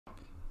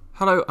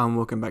Hello and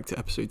welcome back to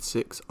episode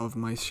 6 of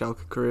my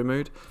Schalke career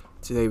mode.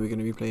 Today we're going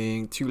to be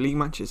playing 2 league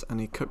matches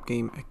and a cup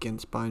game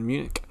against Bayern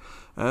Munich.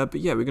 But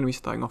yeah, we're going to be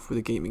starting off with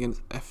a game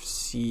against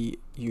FC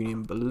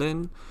Union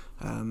Berlin,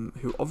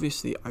 who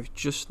obviously I've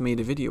just made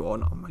a video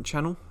on my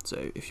channel.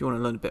 So if you want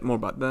to learn a bit more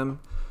about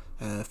them,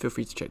 feel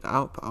free to check that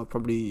out. But I'll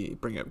probably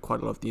bring up quite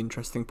a lot of the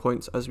interesting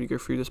points as we go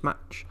through this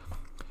match.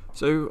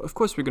 So of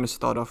course we're going to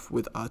start off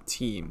with our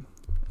team.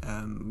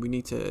 We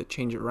need to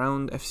change it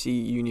around.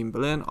 FC Union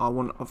Berlin are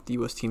one of the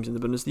worst teams in the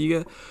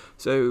Bundesliga,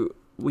 so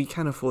we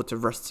can afford to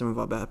rest some of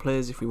our better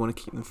players if we want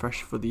to keep them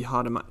fresh for the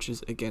harder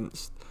matches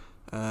against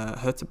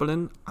Hertha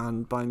Berlin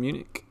and Bayern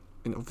Munich,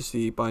 and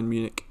obviously Bayern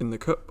Munich in the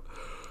cup.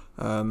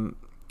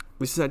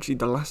 This is actually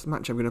the last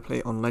match I'm going to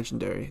play on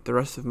Legendary. The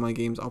rest of my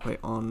games I'll play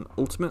on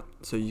Ultimate,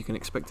 so you can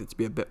expect it to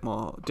be a bit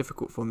more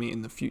difficult for me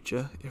in the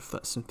future if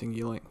that's something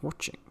you like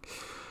watching.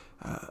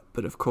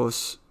 But of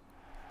course,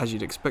 as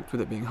you'd expect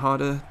with it being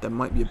harder, there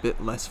might be a bit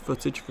less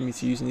footage for me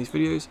to use in these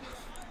videos,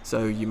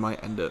 so you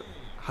might end up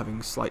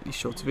having slightly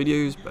shorter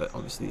videos, but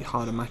obviously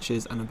harder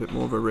matches and a bit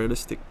more of a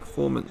realistic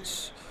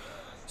performance.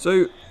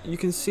 So you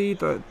can see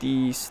that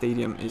the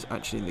stadium is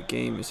actually in the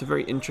game. It's a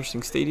very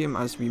interesting stadium,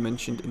 as we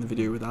mentioned in the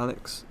video with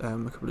Alex a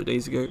couple of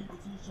days ago.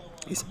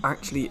 It's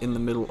actually in the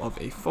middle of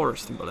a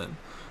forest in Berlin.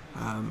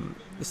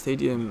 The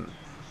stadium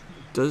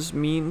does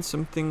mean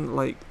something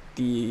like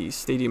the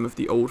stadium of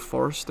the Old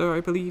Forester, I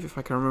believe, if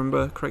I can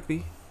remember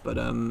correctly. But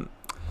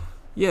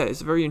yeah,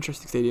 it's a very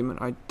interesting stadium, and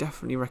I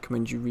definitely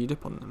recommend you read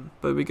up on them.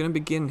 But we're going to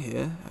begin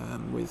here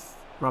with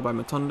Rabbi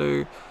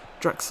Matondo,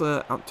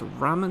 Draxler out to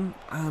Raman,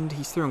 and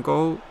he's through on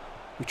goal.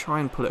 We try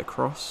and pull it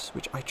across,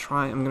 which I'm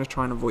going to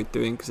try and avoid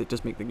doing because it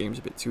does make the games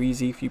a bit too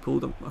easy if you pull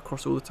them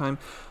across all the time,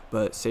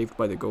 but saved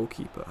by the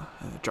goalkeeper.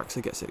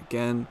 Draxler gets it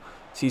again,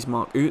 sees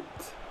Mark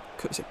Uth,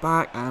 cuts it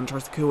back and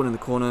tries to kill one in the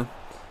corner.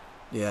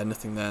 Yeah,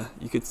 nothing there.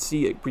 You could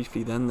see it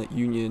briefly then that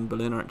Union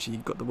Berlin are actually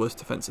got the worst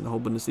defence in the whole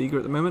Bundesliga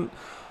at the moment.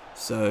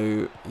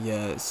 So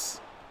yeah,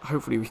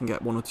 hopefully we can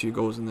get 1 or 2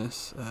 goals in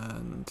this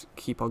and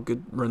keep our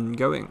good run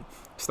going.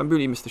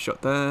 Stambouli missed a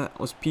shot there.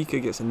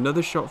 Ospika gets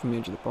another shot from the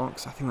edge of the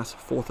box. I think that's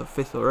 4th or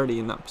 5th already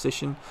in that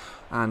position,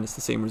 and it's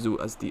the same result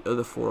as the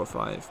other 4 or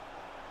 5.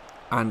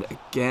 And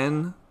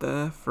again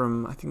there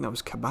from, I think that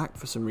was Kabak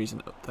for some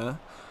reason up there.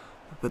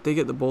 But they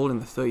get the ball in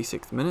the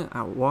 36th minute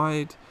out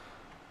wide.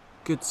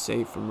 Good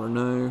save from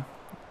Renault,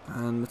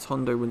 and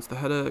Matondo wins the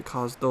header.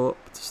 Karsdorp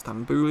to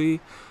Stambouli.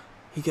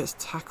 He gets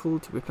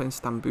tackled. We're playing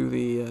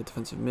Stambouli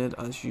defensive mid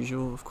as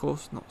usual, of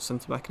course, not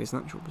centre back in his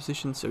natural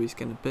position, so he's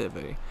getting a bit of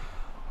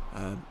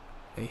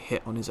a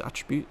hit on his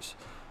attributes.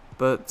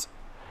 But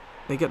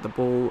they get the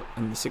ball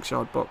in the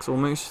 6-yard box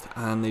almost,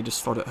 and they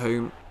just slot it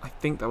home. I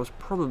think that was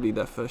probably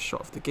their first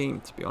shot of the game,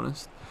 to be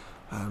honest.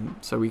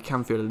 So we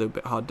can feel a little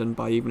bit hard done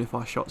by, even if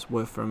our shots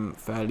were from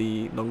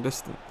fairly long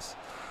distance.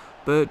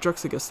 But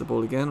Draxler gets the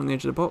ball again on the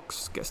edge of the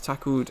box, gets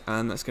tackled,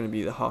 and that's going to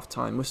be the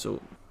half-time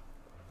whistle.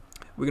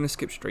 We're going to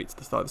skip straight to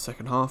the start of the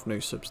second half, no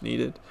subs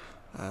needed.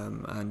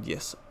 And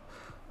yes,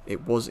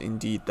 it was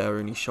indeed their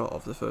only shot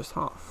of the first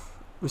half.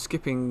 We're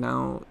skipping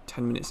now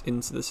 10 minutes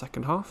into the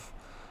second half.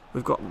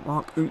 We've got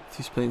Mark Uth,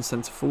 who's playing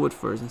centre forward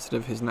for us instead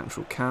of his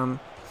natural cam.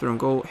 Through on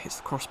goal, hits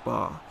the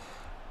crossbar.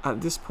 At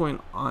this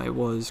point, I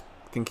was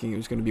thinking it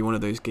was going to be one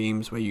of those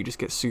games where you just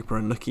get super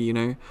unlucky, you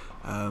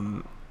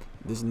know.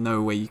 There's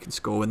no way you can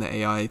score when the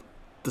AI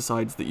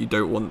decides that they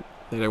don't want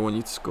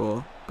you to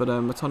score. But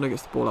Matondo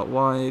gets the ball out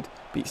wide,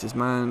 beats his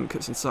man,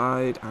 cuts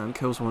inside, and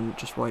kills one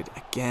just wide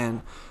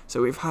again.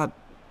 So we've had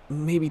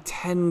maybe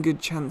 10 good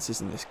chances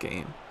in this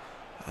game,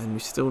 and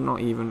we've still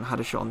not even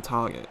had a shot on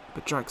target.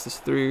 But drags us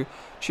through,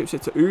 chips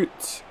it to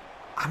Uth,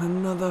 and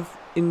another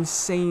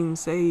insane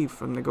save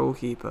from the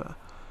goalkeeper.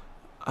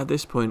 At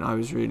this point, I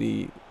was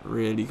really,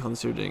 really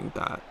considering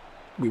that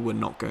we were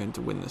not going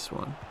to win this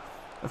one.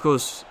 Of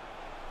course,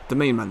 the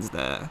main man's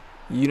there.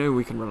 You know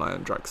we can rely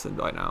on Draxler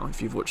by now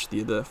if you've watched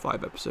the other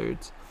 5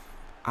 episodes.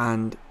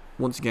 And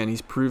once again,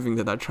 he's proving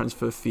that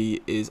transfer fee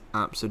is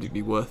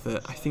absolutely worth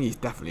it. I think he's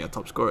definitely our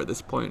top scorer at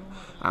this point,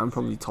 and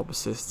probably top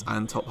assists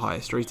and top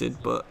highest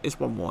rated, but it's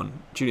 1-1.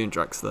 Julian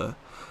Draxler,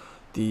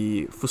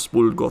 the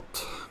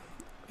Fußballgott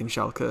in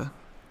Schalke.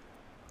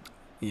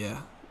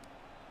 Yeah,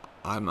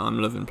 I'm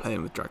loving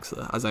playing with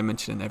Draxler, as I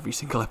mentioned in every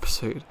single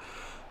episode.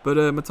 But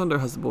Matondo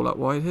has the ball out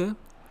wide here.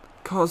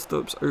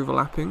 Karsdorp's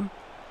overlapping,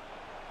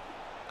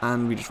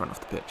 and we just ran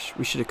off the pitch.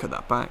 We should have cut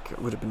that back. It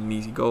would have been an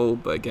easy goal,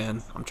 but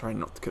again, I'm trying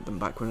not to cut them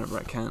back whenever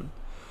I can.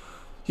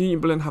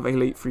 Union Berlin have a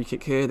late free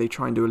kick here. They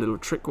try and do a little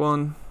trick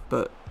one,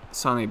 but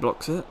Sané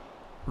blocks it.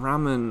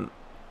 Raman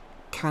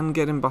can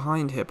get him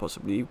behind here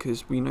possibly,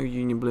 because we know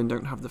Union Berlin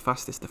don't have the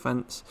fastest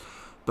defence,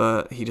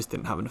 but he just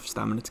didn't have enough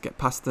stamina to get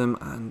past them,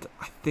 and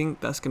I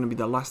think that's going to be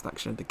the last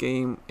action of the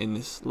game in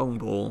this long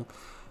ball,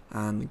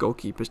 and the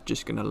goalkeeper's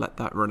just going to let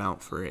that run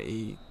out for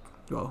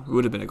well, it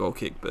would have been a goal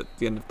kick, but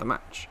the end of the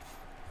match.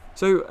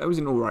 So it was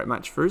an alright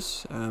match for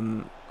us.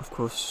 Of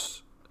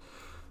course,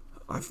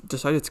 I've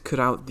decided to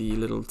cut out the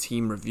little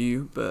team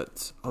review,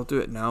 but I'll do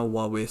it now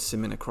while we're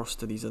simming across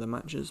to these other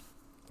matches.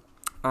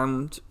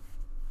 And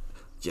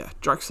yeah,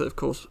 Draxler, of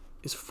course,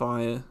 is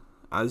fire,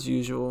 as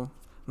usual.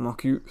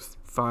 Markut,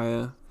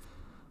 fire.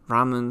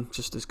 Raman,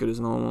 just as good as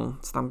normal.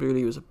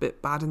 Stambouli was a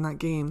bit bad in that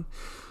game.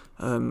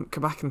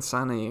 Kabak and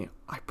Sané,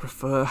 I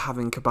prefer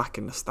having Kabak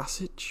and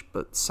Nastasic,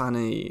 but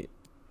Sané,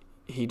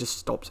 he just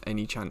stops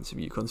any chance of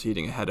you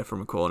conceding a header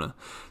from a corner.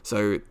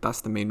 So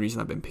that's the main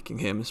reason I've been picking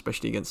him,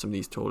 especially against some of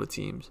these taller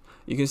teams.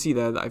 You can see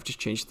there that I've just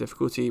changed the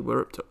difficulty.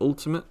 We're up to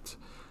Ultimate,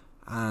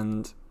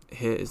 and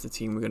here is the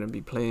team we're going to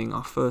be playing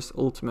our first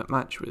Ultimate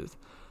match with.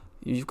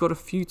 You've got a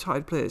few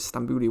tied players,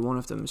 Stambouli one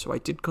of them, so I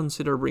did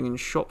consider bringing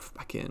Schopf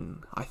back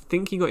in. I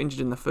think he got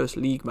injured in the first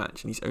league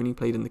match, and he's only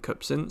played in the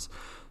cup since,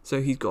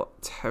 so he's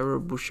got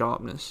terrible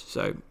sharpness,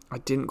 so I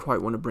didn't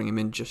quite want to bring him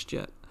in just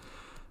yet.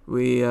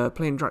 We're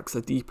playing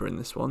Draxler deeper in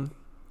this one.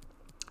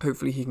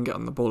 Hopefully he can get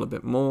on the ball a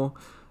bit more,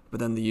 but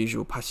then the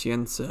usual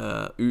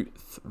Pacienza,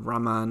 Uth,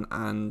 Raman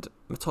and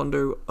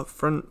Matondo up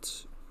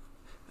front.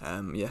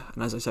 Yeah,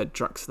 and as I said,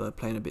 Draxler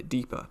playing a bit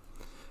deeper.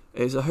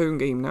 It's a home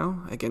game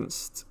now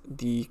against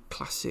the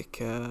classic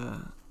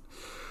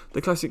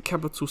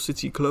capital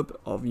city club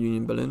of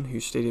Union Berlin,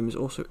 whose stadium is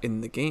also in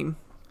the game.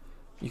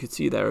 You could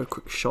see there a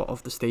quick shot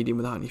of the stadium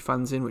without any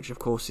fans in, which of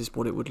course is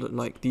what it would look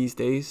like these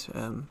days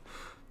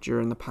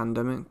during the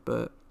pandemic.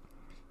 But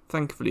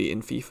thankfully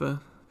in FIFA,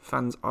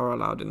 fans are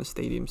allowed in the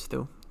stadium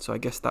still. So I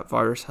guess that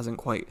coronavirus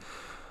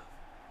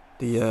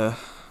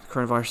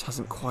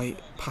hasn't quite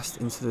passed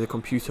into the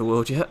computer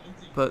world yet.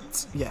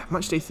 But yeah,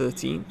 match day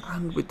 13,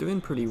 and we're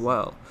doing pretty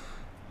well.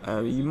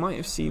 You might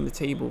have seen the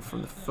table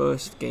from the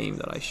first game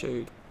that I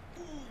showed.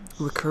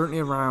 We're currently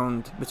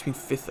around between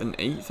 5th and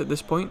 8th at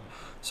this point,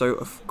 so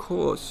of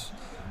course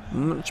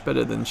much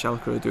better than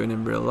Schalke are doing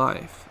in real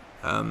life.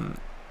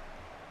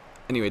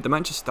 Anyway, the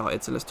match has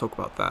started, so let's talk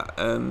about that.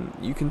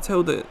 You can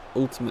tell that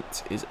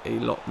Ultimate is a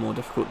lot more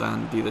difficult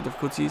than the other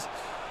difficulties,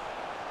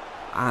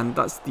 and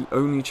that's the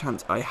only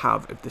chance I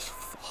have of this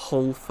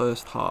whole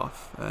first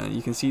half.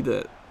 You can see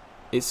that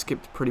it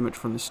skipped pretty much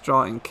from the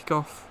starting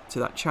kickoff to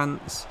that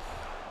chance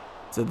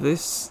to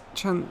this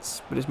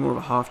chance, but it's more of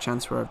a half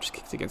chance where I've just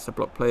kicked against a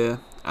block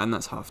player, and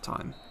that's half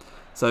time.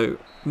 So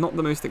not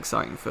the most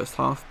exciting first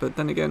half, but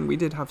then again we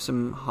did have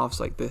some halves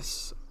like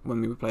this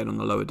when we were playing on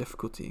the lower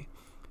difficulty.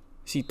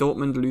 See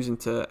Dortmund losing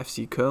to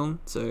FC Köln,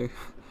 so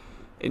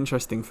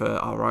interesting for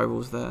our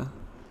rivals there.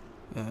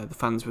 The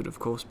fans would of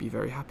course be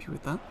very happy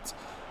with that.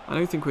 I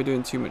don't think we're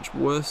doing too much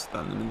worse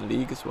than them in the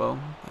league as well.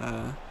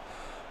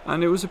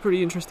 And it was a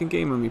pretty interesting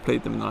game when we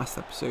played them in the last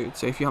episode,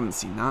 so if you haven't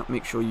seen that,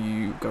 make sure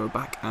you go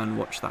back and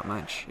watch that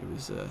match. It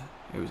was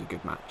a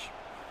good match.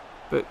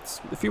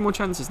 But a few more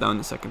chances now in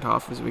the second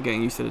half as we're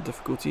getting used to the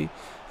difficulty.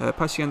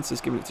 Pacienza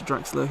is giving it to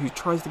Draxler, who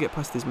tries to get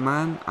past his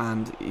man,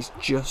 and he's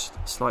just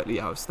slightly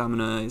out of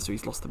stamina, so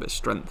he's lost a bit of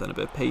strength and a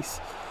bit of pace.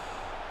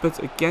 But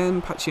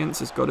again,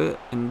 Pacienza's got it,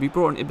 and we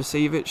brought in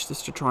Ibisevic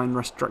just to try and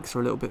rest Draxler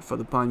a little bit for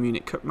the Bayern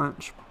Munich Cup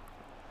match.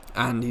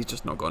 And he's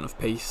just not got enough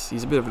pace.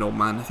 He's a bit of an old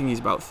man. I think he's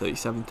about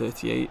 37,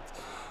 38.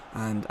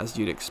 And as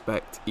you'd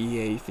expect,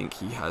 EA think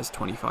he has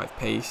 25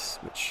 pace,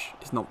 which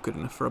is not good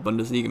enough for a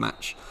Bundesliga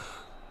match.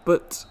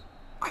 But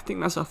I think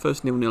that's our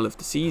first 0-0 of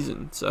the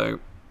season. So,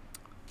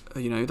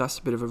 you know, that's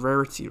a bit of a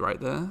rarity right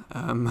there.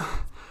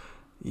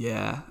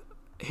 Yeah,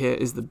 here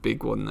is the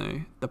big one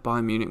though. The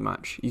Bayern Munich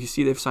match. You can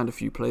see they've signed a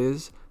few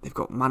players. They've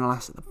got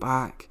Manolas at the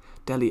back.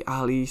 Dele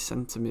Alli,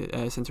 centre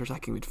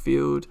attacking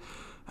midfield.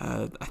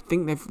 I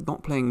think they're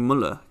not playing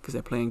Muller because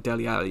they're playing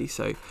Dele Alli,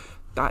 so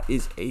that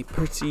is a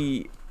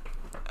pretty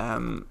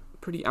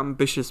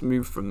ambitious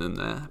move from them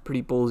there,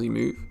 pretty ballsy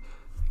move,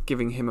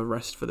 giving him a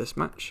rest for this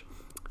match.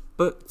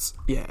 But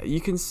yeah,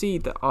 you can see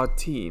that our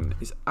team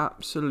is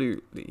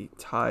absolutely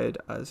tired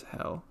as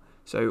hell,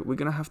 so we're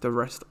going to have to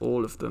rest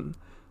all of them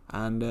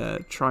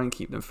and try and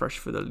keep them fresh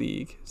for the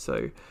league.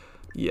 So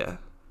yeah,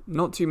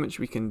 not too much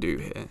we can do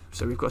here.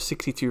 So we've got a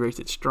 62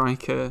 rated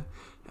striker,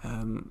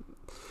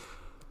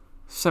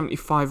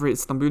 75 rated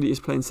Stambouli is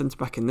playing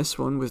centre-back in this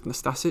one with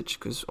Nastasic,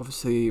 because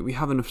obviously we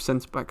have enough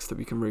centre-backs that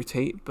we can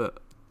rotate, but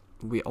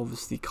we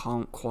obviously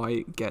can't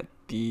quite get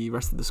the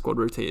rest of the squad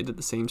rotated at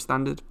the same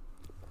standard.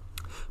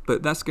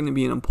 But that's going to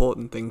be an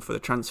important thing for the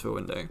transfer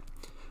window.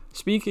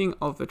 Speaking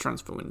of the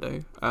transfer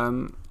window,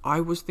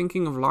 I was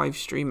thinking of live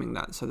streaming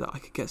that so that I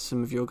could get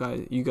some of you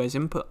guys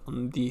input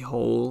on the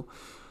whole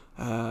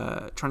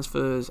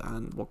transfers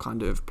and what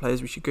kind of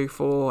players we should go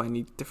for,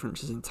 any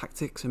differences in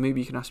tactics, and maybe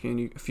you can ask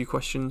me a few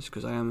questions,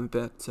 because I am a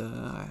bit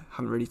I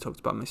haven't really talked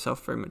about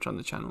myself very much on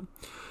the channel.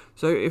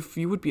 So if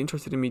you would be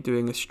interested in me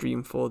doing a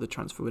stream for the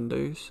transfer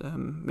windows,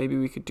 maybe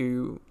we could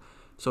do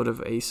sort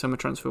of a summer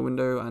transfer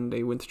window and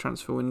a winter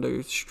transfer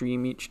window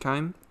stream each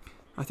time.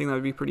 I think that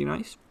would be pretty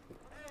nice.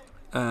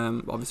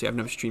 Obviously I've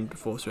never streamed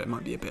before, so it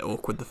might be a bit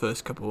awkward the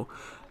first couple,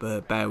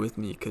 but bear with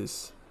me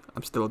because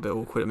I'm still a bit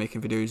awkward at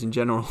making videos in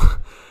general.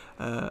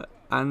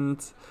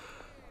 And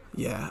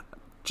yeah,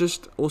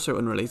 just also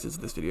unrelated to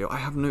this video, I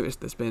have noticed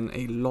there's been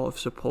a lot of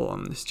support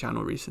on this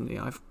channel recently.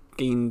 I've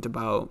gained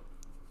about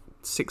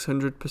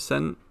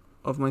 600%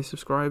 of my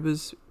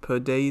subscribers per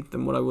day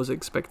than what I was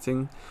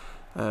expecting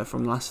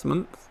from last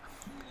month.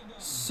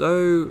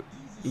 So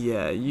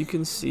yeah, you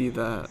can see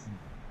that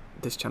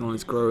this channel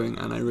is growing,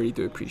 and I really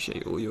do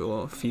appreciate all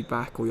your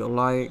feedback, all your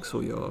likes,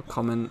 all your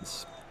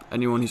comments,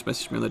 anyone who's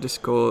messaged me on the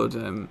Discord.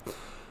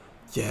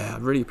 Yeah, I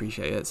really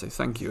appreciate it. So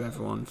thank you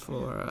everyone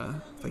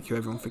for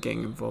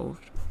getting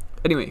involved.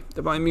 Anyway,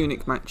 the Bayern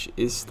Munich match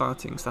is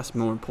starting, so that's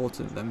more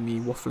important than me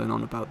waffling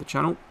on about the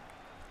channel.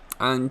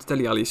 And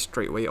Dele Alli is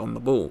straight away on the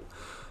ball.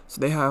 So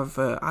they have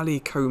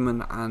Ali,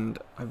 Coman, and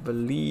I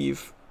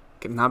believe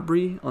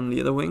Gnabry on the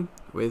other wing,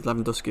 with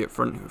Lewandowski up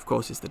front, who of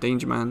course is the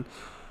danger man.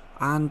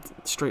 And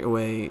straight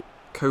away,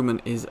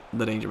 Coman is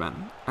the danger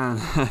man. And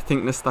I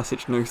think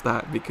Nastasic knows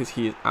that, because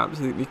he is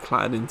absolutely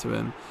clattered into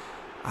him.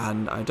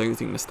 And I don't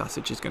think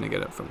Nastasic is going to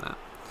get up from that.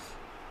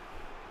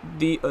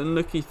 The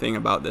unlucky thing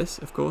about this,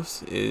 of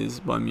course,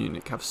 is Bayern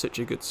Munich have such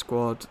a good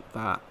squad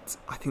that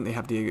I think they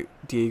have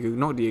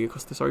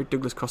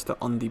Douglas Costa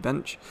on the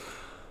bench,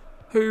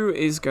 who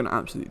is going to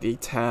absolutely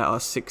tear our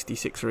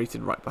 66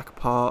 rated right back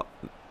apart,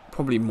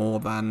 probably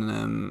more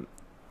than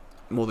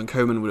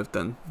Coman would have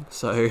done.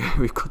 So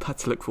we've got that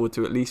to look forward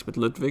to, at least with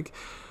Ludwig.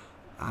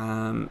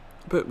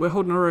 But we're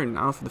holding our own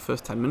now for the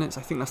first 10 minutes.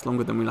 I think that's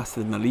longer than we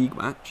lasted in the league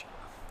match.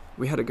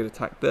 We had a good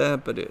attack there,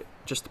 but it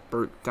just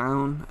broke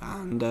down.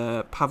 And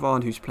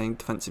Pavard, who's playing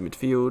defensive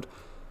midfield,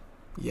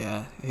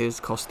 yeah,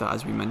 here's Costa,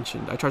 as we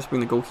mentioned. I tried to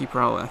bring the goalkeeper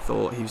out. I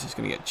thought he was just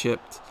going to get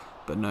chipped,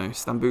 but no,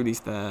 Stambouli's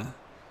there,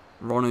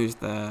 Rono's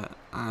there,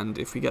 and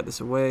if we get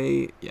this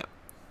away, yeah,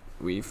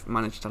 we've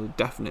managed to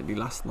definitely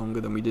last longer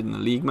than we did in the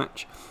league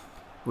match,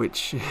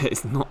 which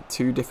is not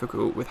too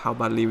difficult with how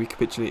badly we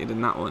capitulated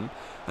in that one.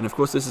 And of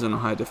course this is on a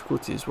higher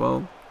difficulty as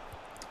well,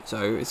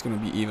 so it's going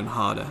to be even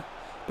harder.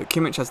 But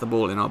Kimmich has the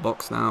ball in our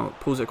box now,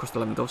 pulls it across to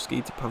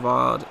Lewandowski, to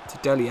Pavard, to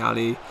Dele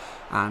Alli,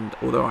 and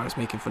although I was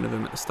making fun of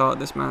him at the start of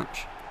this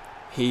match,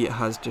 he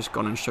has just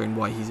gone and shown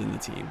why he's in the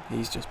team.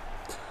 He's just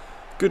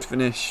good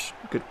finish,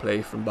 good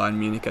play from Bayern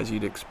Munich, as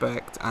you'd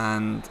expect,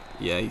 and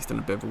yeah, he's done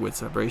a bit of a weird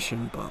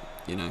celebration, but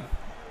you know,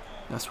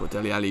 that's what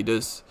Dele Alli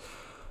does.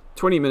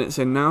 20 minutes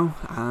in now,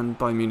 and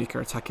Bayern Munich are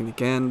attacking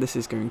again. This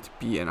is going to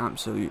be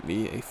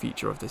absolutely a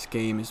feature of this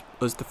game, is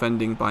us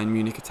defending, Bayern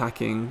Munich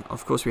attacking.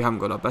 Of course, we haven't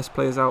got our best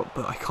players out,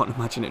 but I can't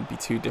imagine it would be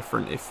too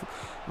different if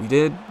we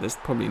did. There's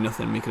probably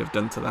nothing we could have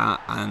done to that,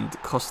 and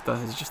Costa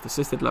has just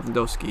assisted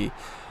Lewandowski.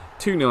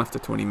 2-0 after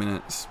 20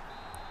 minutes.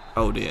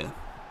 Oh dear.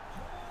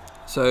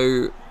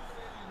 So,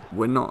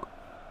 we're not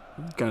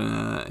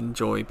gonna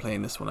enjoy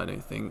playing this one, I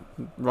don't think.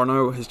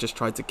 Rono has just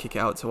tried to kick it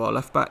out to our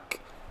left back,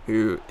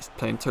 who is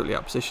playing totally out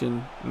of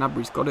position.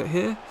 Gnabry's got it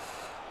here.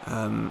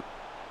 Our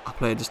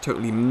player just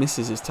totally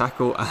misses his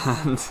tackle,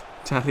 and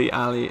Dele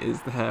Alli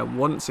is there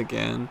once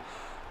again.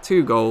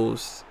 2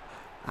 goals,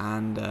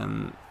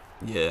 and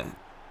yeah,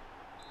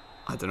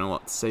 I don't know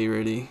what to say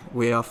really.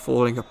 We are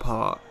falling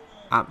apart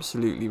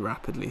absolutely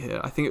rapidly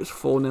here. I think it was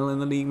 4-0 in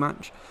the league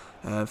match.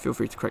 Feel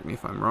free to correct me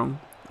if I'm wrong.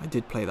 I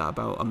did play that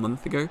about a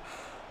month ago.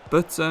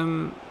 But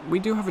we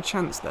do have a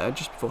chance there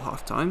just before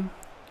half time.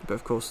 But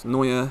of course,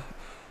 Neuer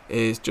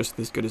is just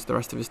as good as the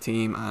rest of his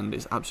team and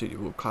is absolutely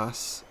world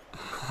class.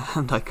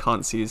 And I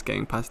can't see us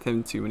getting past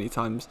him too many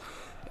times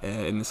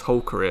in this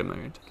whole career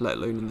mode, let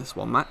alone in this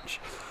one match.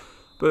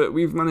 But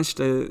we've managed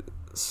to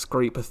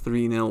scrape a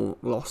 3-0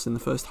 loss in the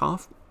first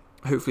half.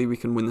 Hopefully we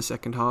can win the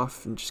second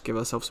half and just give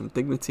ourselves some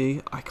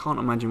dignity. I can't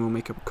imagine we'll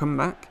make a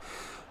comeback,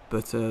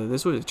 but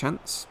there's always a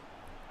chance.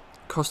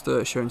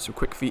 Costa showing some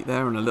quick feet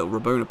there, and a little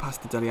Rabona pass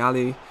to Dele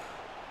Alli.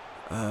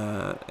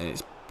 And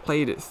it's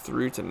played it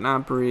through to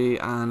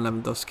Gnabry, and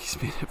Lewandowski's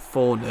been at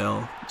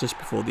 4-0 just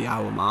before the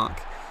hour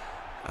mark.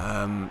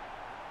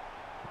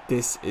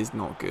 This is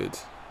not good.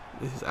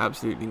 This is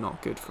absolutely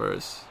not good for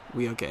us.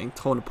 We are getting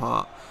torn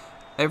apart.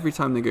 Every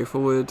time they go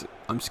forward,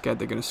 I'm scared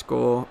they're going to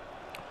score.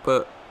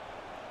 But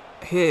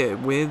here,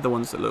 we're the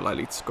ones that look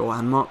likely to score,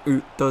 and Mark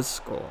Uth does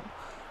score.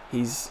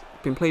 He's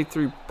been played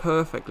through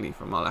perfectly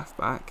from our left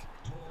back.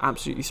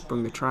 Absolutely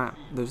sprung the trap.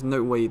 There's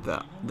no way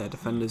that their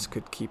defenders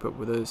could keep up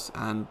with us,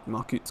 and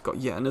Mark Uth's got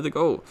yet another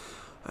goal.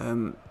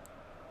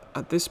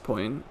 At this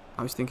point,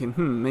 I was thinking,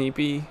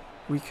 maybe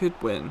we could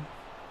win.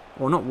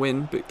 Or not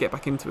win, but get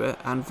back into it.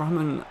 And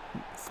Rahman,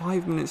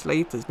 5 minutes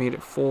later, has made it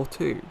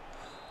 4-2.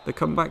 The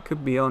comeback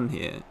could be on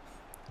here.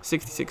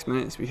 66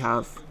 minutes, we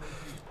have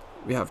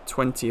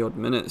 20 odd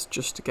minutes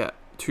just to get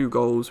 2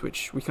 goals,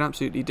 which we can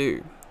absolutely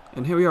do.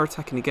 And here we are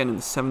attacking again in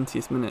the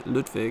 70th minute.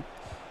 Ludwig,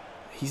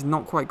 he's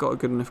not quite got a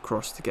good enough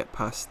cross to get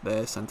past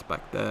their centre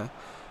back there.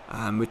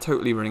 We're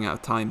totally running out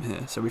of time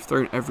here, so we've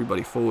thrown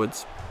everybody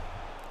forwards.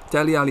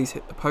 Dele Alli's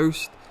hit the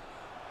post.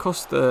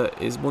 Costa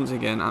is once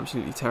again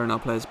absolutely tearing our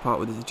players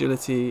apart with his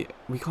agility.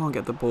 We can't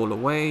get the ball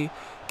away.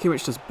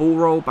 Kimmich does ball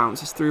roll,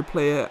 bounces through a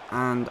player,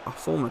 and our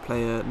former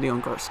player,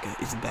 Leon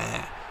Goretzka, is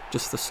there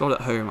just to slot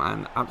it home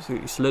and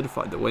absolutely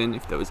solidified the win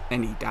if there was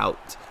any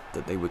doubt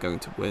that they were going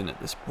to win at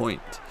this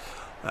point.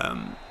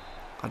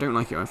 I don't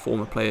like it when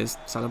former players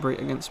celebrate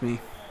against me.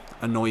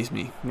 Annoys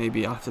me.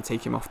 Maybe I'll have to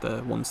take him off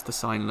the wants to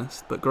sign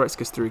list. But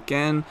Goretzka's through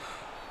again.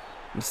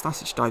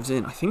 Nastasic dives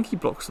in. I think he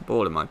blocks the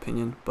ball in my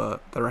opinion,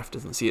 but the ref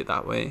doesn't see it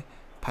that way.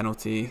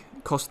 Penalty.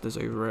 Costa's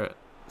over it.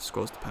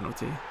 Scores the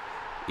penalty.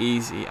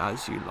 easy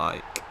as you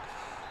like.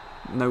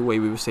 No way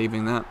we were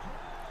saving that.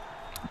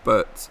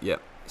 But yeah,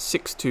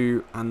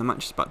 6-2 and the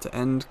match is about to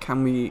end.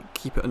 Can we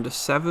keep it under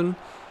 7?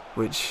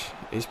 Which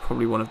is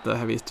probably one of the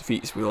heaviest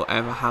defeats we will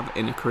ever have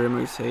in a career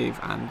mode save.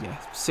 And yeah,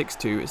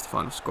 6-2 is the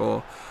final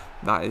score.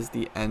 That is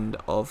the end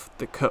of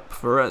the cup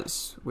for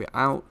us. We're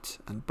out,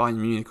 and Bayern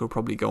Munich will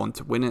probably go on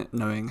to win it,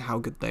 knowing how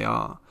good they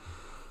are.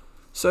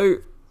 So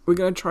we're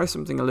going to try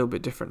something a little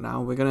bit different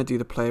now. We're going to do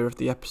the player of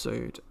the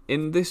episode.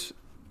 In this,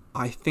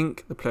 I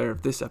think the player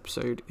of this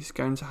episode is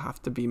going to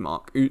have to be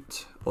Mark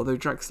Uth, although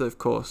Drexler, of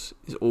course,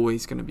 is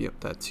always going to be up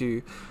there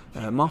too.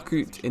 Mark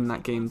Uth in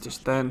that game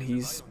just then,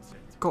 he's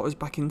got us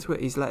back into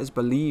it. He's let us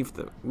believe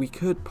that we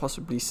could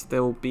possibly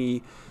still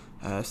be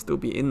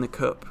in the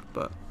cup,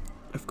 but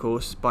of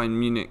course Bayern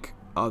Munich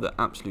are the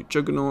absolute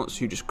juggernauts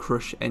who just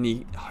crush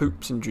any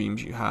hopes and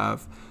dreams you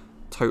have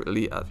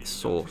totally at the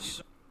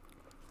source.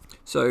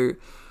 So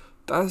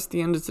that's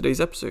the end of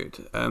today's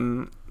episode.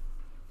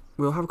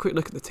 We'll have a quick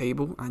look at the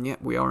table, and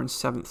yet we are in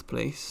 7th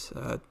place.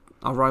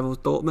 Our rivals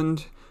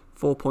Dortmund,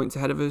 4 points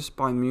ahead of us.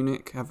 Bayern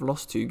Munich have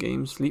lost 2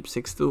 games.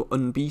 Leipzig still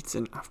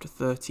unbeaten after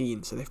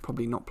 13, so they've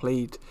probably not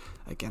played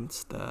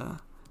against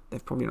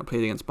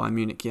Bayern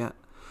Munich yet.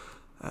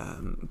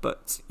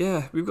 But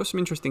yeah, we've got some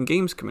interesting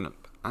games coming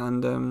up,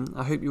 and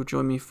I hope you'll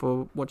join me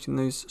for watching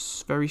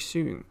those very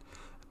soon.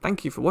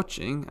 Thank you for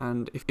watching,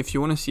 and if you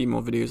want to see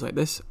more videos like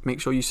this,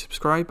 make sure you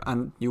subscribe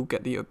and you'll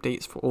get the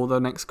updates for all the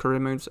next Career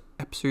Modes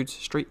episodes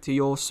straight to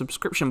your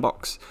subscription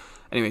box.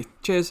 Anyway,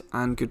 cheers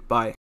and goodbye.